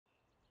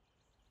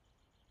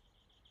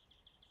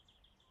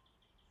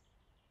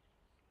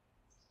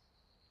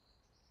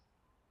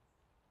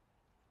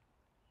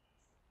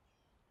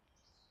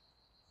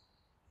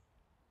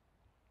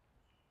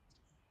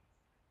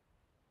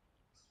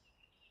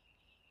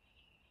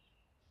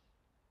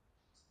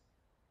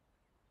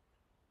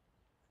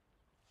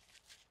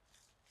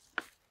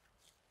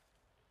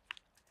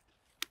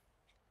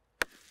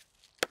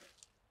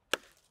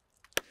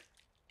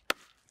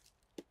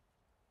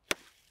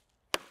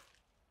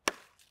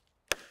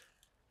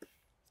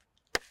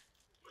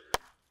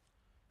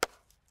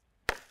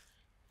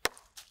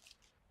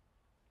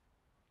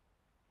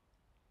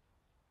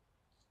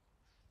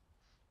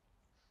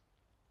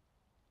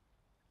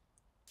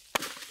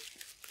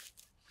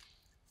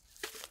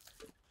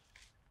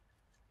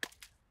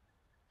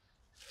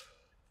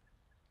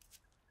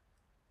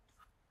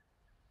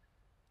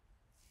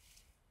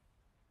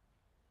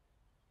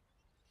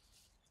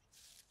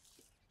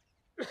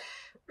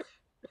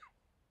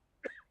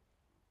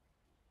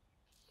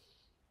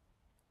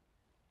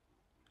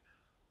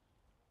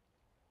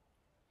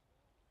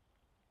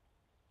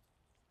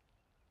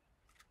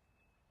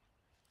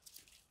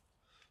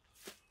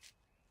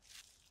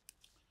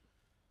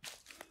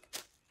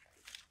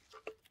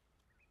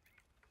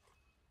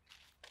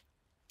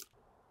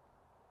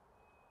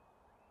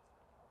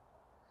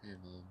Hey,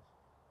 Mom.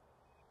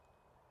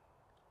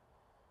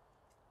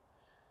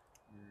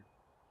 You're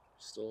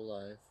still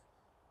alive,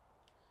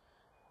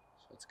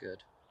 so that's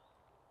good.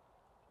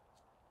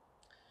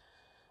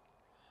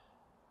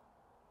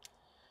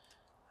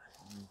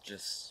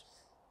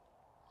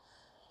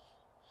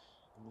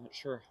 I'm not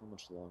sure how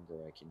much longer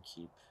I can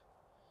keep.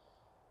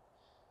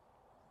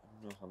 I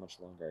don't know how much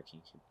longer I can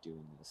keep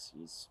doing this.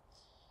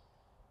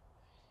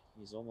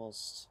 He's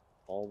almost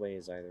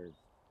always either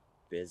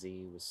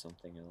busy with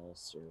something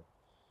else or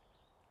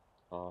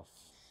off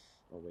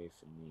away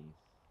from me.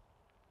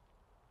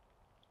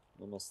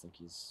 I almost think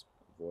he's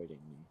avoiding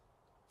me.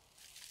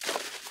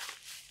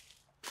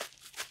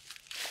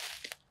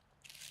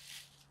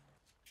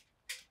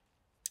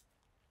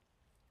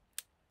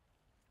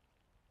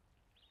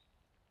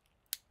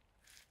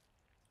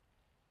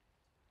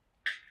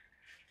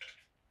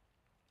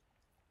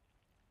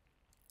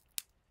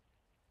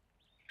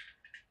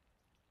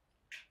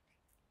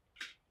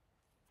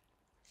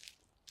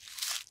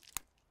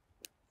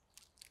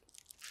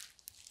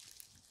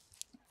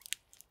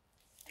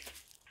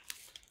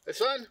 Hey,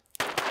 son.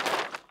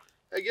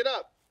 Hey, get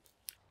up.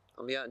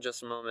 I'll be out in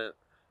just a moment.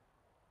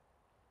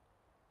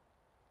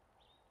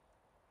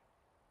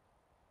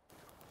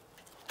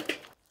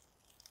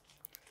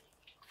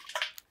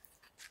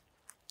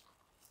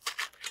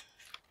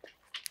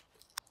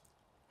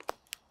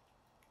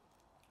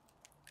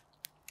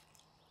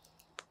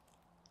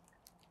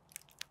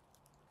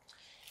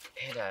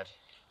 Hey, Dad.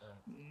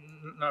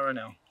 Not right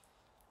now.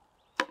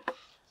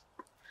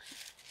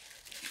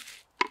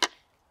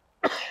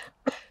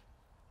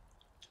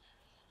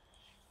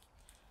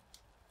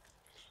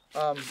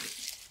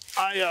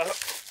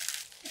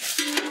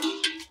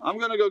 I'm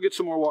gonna go get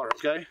some more water,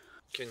 okay?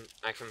 Can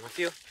I come with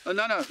you?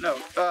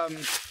 No.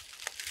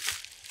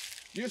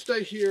 You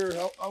stay here.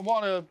 I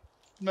want to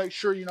make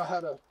sure you know how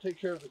to take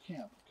care of the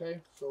camp,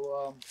 okay?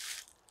 So,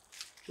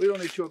 we don't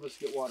need two of us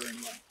to get water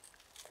anyway.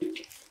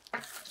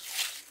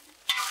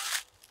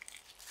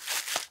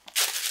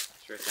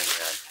 Sure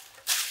thing, Dad.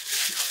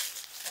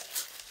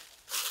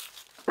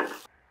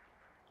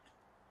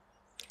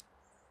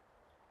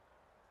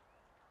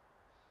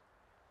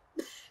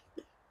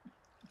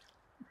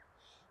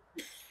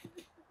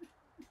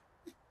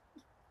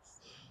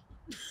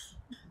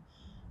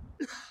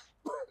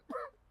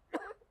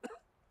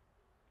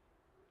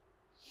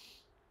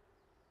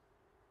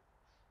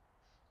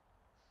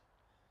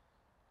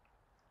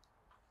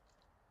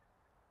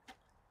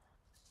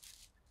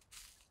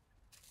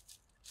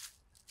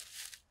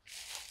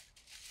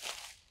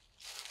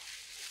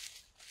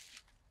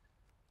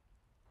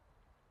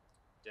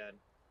 Dad,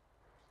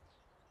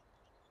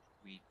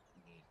 we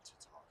need to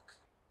talk.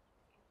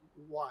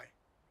 Why?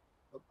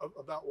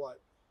 About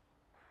what?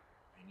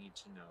 I need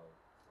to know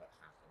what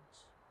happened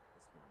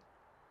with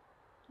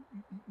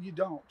Mom. You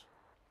don't.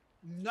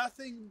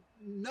 Nothing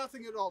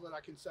at all that I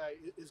can say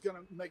is going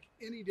to make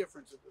any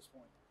difference at this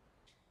point.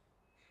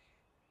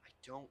 I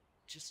don't.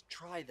 Just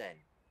try then.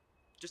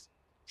 Just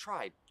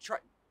try.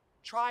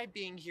 Try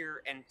being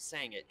here and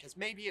saying it, because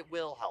maybe it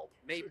will help.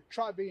 Maybe.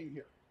 Try being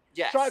here.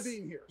 Yes. Try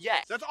being here.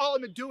 Yes. That's all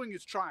I've been doing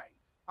is trying.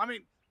 I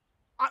mean,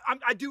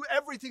 I do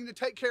everything to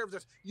take care of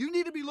this. You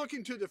need to be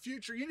looking to the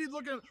future. You need to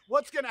look at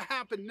what's going to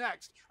happen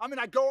next. I mean,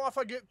 I go off,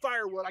 I get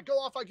firewood. I go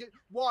off, I get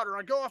water.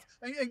 I go off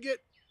and get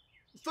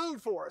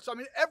food for us. I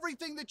mean,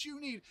 everything that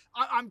you need,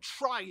 I'm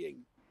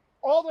trying.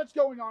 All that's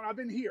going on, I've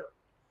been here.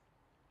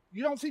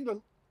 You don't seem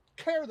to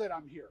care that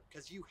I'm here.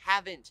 Because you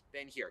haven't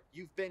been here.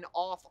 You've been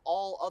off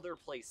all other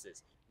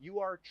places. You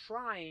are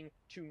trying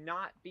to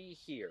not be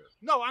here.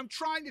 No, I'm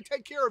trying to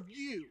take care of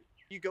you.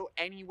 You go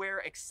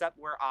anywhere except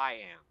where I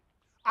am.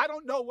 I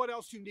don't know what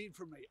else you need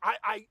from me.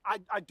 I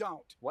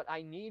don't. What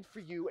I need for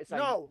you is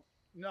No.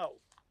 Go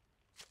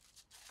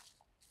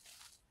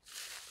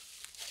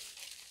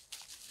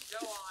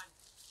on.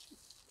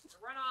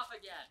 Run off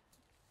again.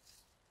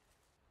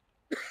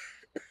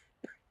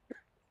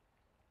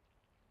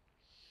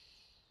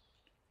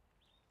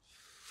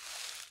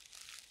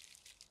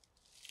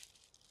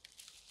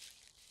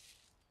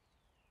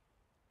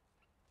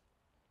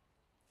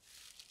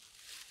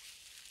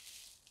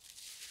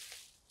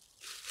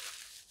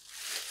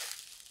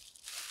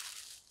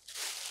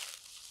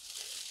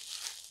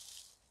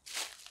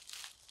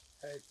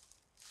 Hey.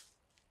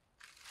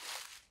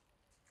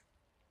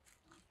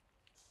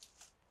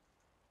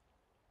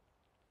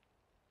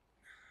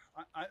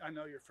 I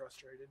know you're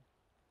frustrated.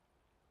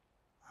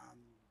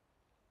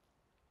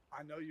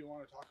 I know you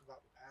want to talk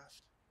about the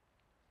past.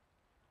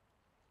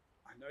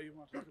 I know you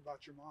want to talk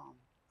about your mom.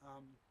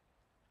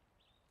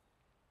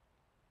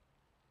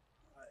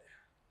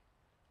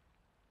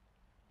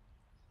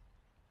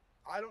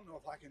 I don't know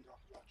if I can talk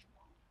about your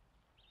mom.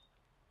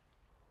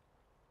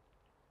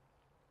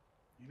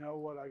 You know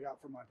what I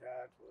got from my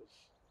dad was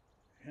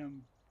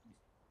him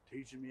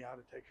teaching me how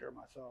to take care of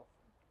myself.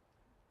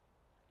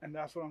 And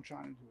that's what I'm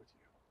trying to do with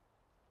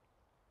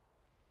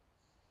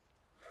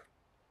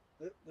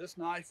you. This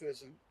knife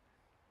isn't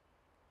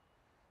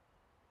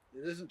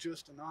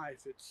just a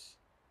knife. It's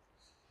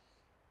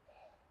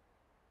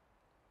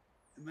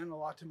It meant a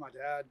lot to my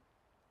dad.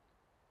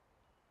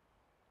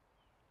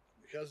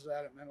 Because of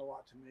that, it meant a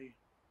lot to me.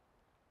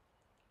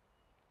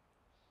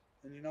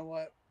 And you know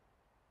what?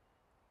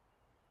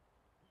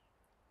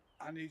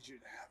 I need you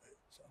to have it.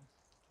 So.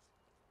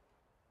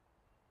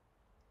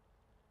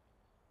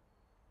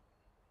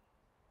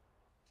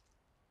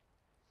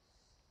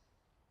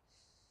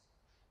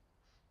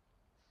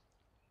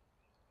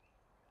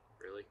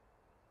 Really?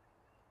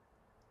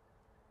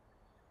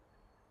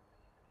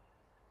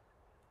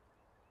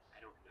 I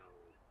don't know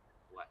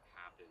what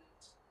happened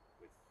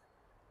with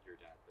your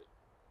dad, but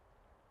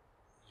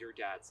your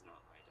dad's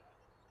not my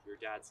dad. Your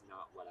dad's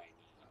not what I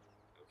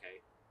need,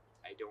 okay?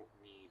 I don't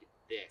need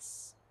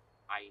this.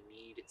 I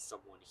need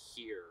someone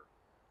here.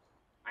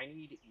 I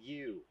need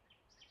you.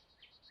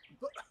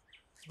 But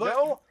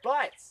no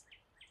buts!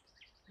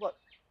 Look,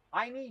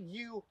 I need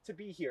you to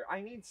be here.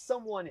 I need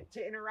someone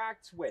to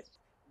interact with.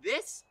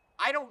 This?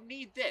 I don't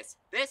need this.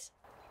 This?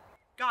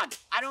 God,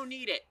 I don't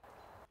need it.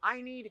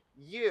 I need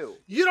you.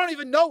 You don't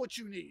even know what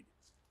you need.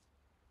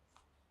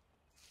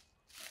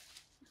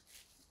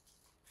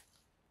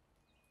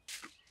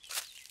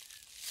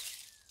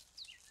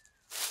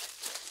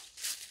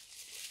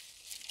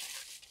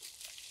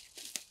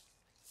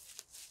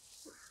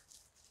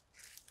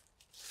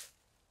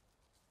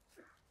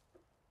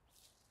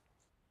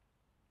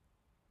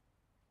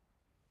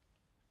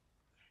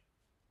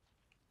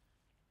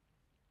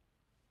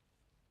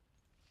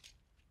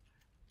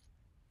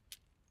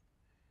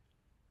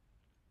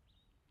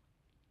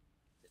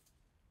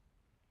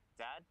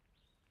 Dad?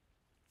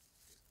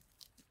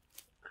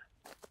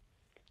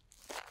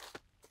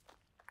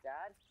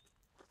 Dad?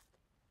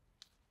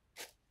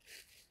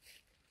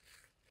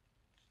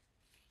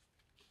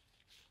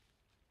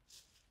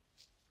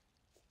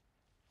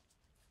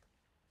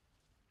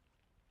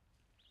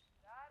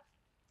 Dad?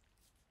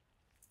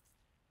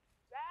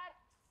 Dad?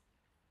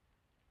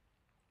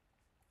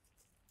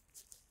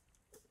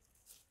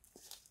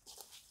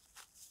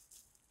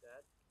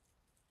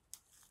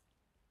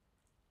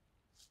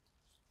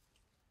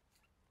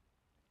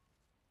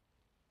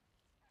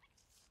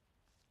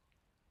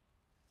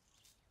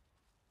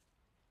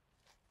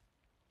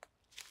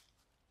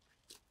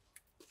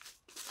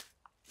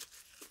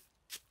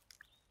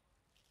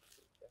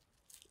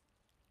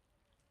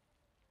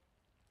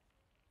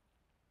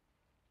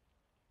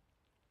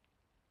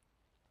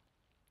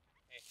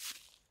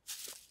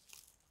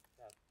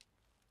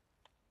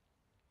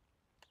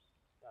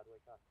 Dad,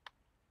 wake up.